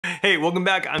Hey, welcome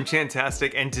back. I'm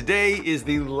Chantastic, and today is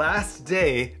the last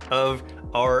day of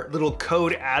our little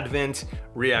code advent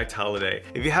React holiday.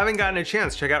 If you haven't gotten a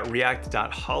chance, check out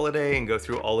react.holiday and go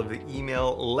through all of the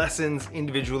email lessons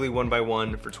individually one by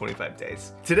one for 25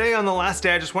 days. Today on the last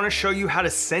day, I just want to show you how to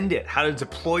send it, how to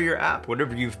deploy your app,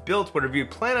 whatever you've built, whatever you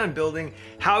plan on building,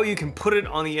 how you can put it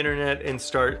on the internet and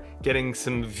start getting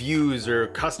some views or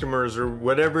customers or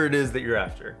whatever it is that you're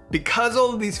after. Because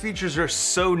all of these features are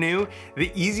so new,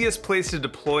 the easiest place to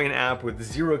deploy an app with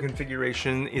zero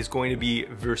configuration is going to be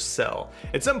Vercel.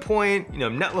 At some point,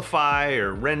 Netlify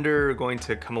or Render are going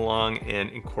to come along and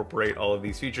incorporate all of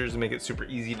these features and make it super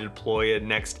easy to deploy a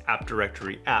next app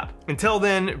directory app. Until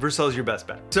then, Vercel is your best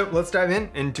bet. So let's dive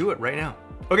in and do it right now.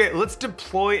 Okay, let's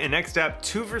deploy a next app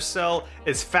to Vercel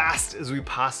as fast as we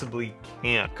possibly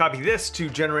can. Copy this to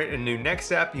generate a new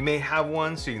next app. You may have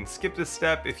one, so you can skip this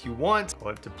step if you want.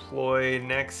 Let deploy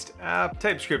next app.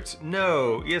 TypeScript,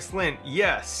 no. ESLint,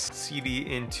 yes.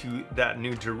 CD into that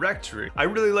new directory. I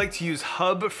really like to use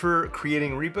Hub for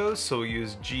creating repos, so we'll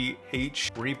use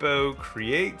gh repo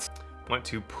create. Want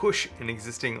to push an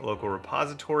existing local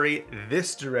repository.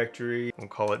 This directory, we'll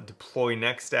call it deploy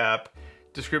next app.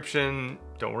 Description,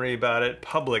 don't worry about it.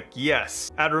 Public,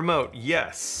 yes. Add remote,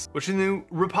 yes. What should the new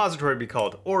repository be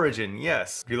called? Origin,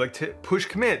 yes. If you like to push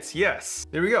commits, yes.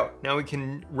 There we go. Now we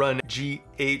can run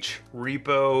gh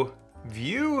repo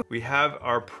view. We have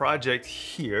our project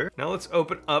here. Now let's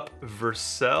open up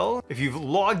Vercel. If you've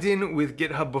logged in with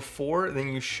GitHub before, then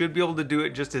you should be able to do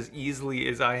it just as easily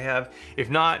as I have.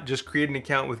 If not, just create an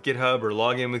account with GitHub or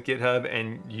log in with GitHub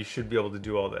and you should be able to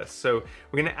do all this. So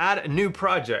we're gonna add a new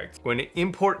project. I'm going to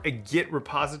import a Git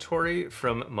repository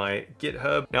from my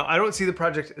GitHub. Now I don't see the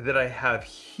project that I have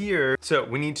here, so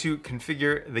we need to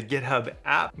configure the GitHub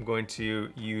app. I'm going to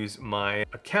use my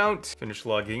account, finish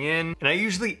logging in, and I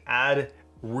usually add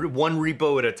one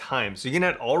repo at a time. So you can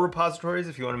add all repositories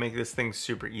if you want to make this thing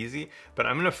super easy, but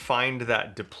I'm gonna find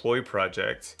that deploy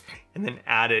project and then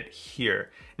add it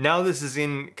here. Now this is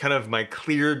in kind of my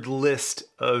cleared list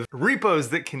of repos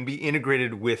that can be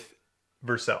integrated with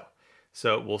Vercel.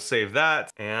 So we'll save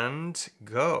that and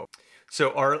go.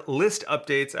 So our list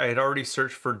updates, I had already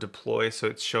searched for deploy, so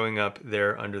it's showing up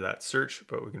there under that search,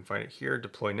 but we can find it here,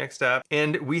 deploy next app.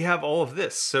 And we have all of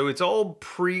this. So it's all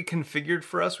pre-configured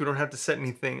for us. We don't have to set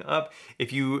anything up.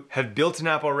 If you have built an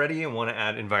app already and want to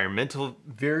add environment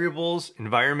variables,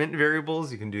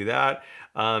 you can do that.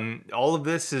 All of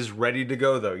this is ready to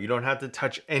go though. You don't have to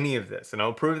touch any of this. And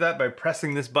I'll prove that by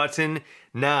pressing this button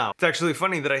now. It's actually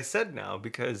funny that I said now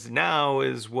because now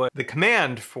is what the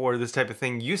command for this type of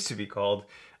thing used to be called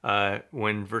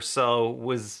when Vercel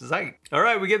was Zeit. All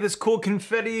right, we get this cool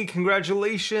confetti.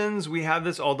 Congratulations. We have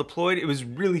this all deployed. It was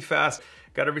really fast.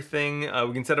 Got everything.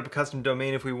 We can set up a custom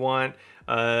domain if we want.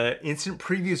 Instant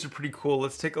previews are pretty cool.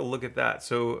 Let's take a look at that.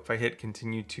 So if I hit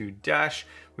continue to dash,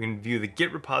 we can view the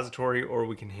Git repository or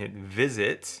we can hit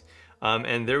visit.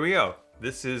 And there we go.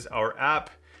 This is our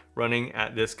app running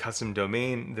at this custom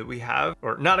domain that we have,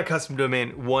 or not a custom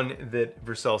domain, one that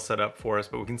Vercel set up for us,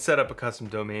 but we can set up a custom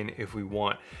domain if we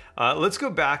want. Let's go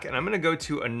back and I'm gonna go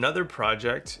to another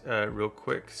project real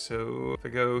quick. So if I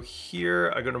go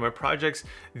here, I go to my projects.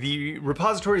 The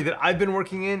repository that I've been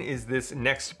working in is this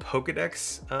Next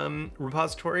Pokedex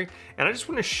repository. And I just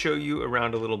wanna show you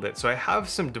around a little bit. So I have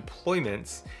some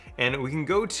deployments and we can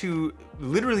go to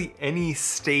literally any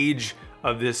stage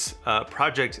of this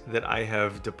project that I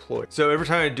have deployed. So every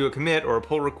time I do a commit or a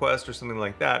pull request or something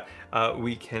like that,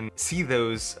 we can see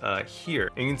those here.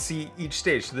 And you can see each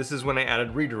stage. So this is when I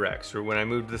added redirects or when I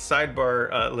moved the sidebar,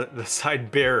 the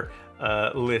sidebar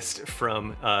list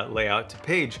from layout to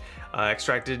page,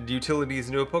 extracted utilities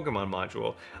into a Pokemon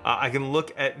module. I can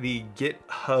look at the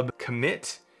GitHub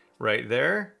commit right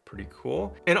there. Pretty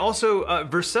cool. And also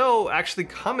Vercel actually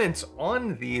comments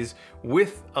on these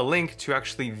with a link to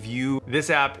actually view this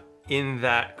app in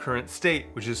that current state,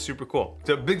 which is super cool.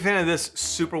 So big fan of this,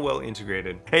 super well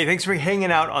integrated. Hey, thanks for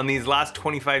hanging out on these last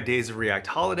 25 days of React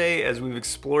Holiday as we've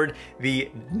explored the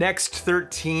Next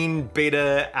 13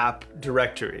 beta app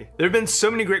directory. There have been so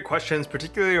many great questions,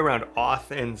 particularly around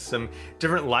auth and some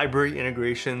different library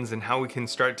integrations and how we can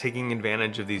start taking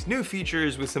advantage of these new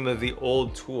features with some of the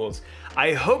old tools.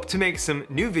 I hope to make some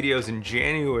new videos in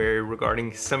January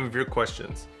regarding some of your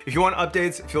questions. If you want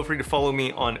updates, feel free to follow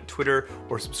me on Twitter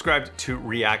or subscribe to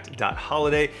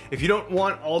react.holiday. If you don't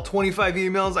want all 25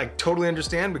 emails, I totally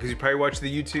understand because you probably watch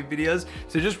the YouTube videos.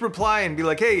 So just reply and be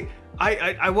like, hey,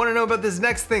 I want to know about this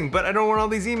next thing, but I don't want all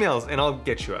these emails, and I'll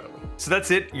get you out of them. So that's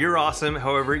it. You're awesome.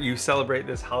 However you celebrate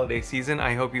this holiday season,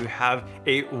 I hope you have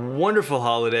a wonderful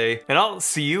holiday, and I'll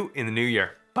see you in the new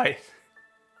year. Bye.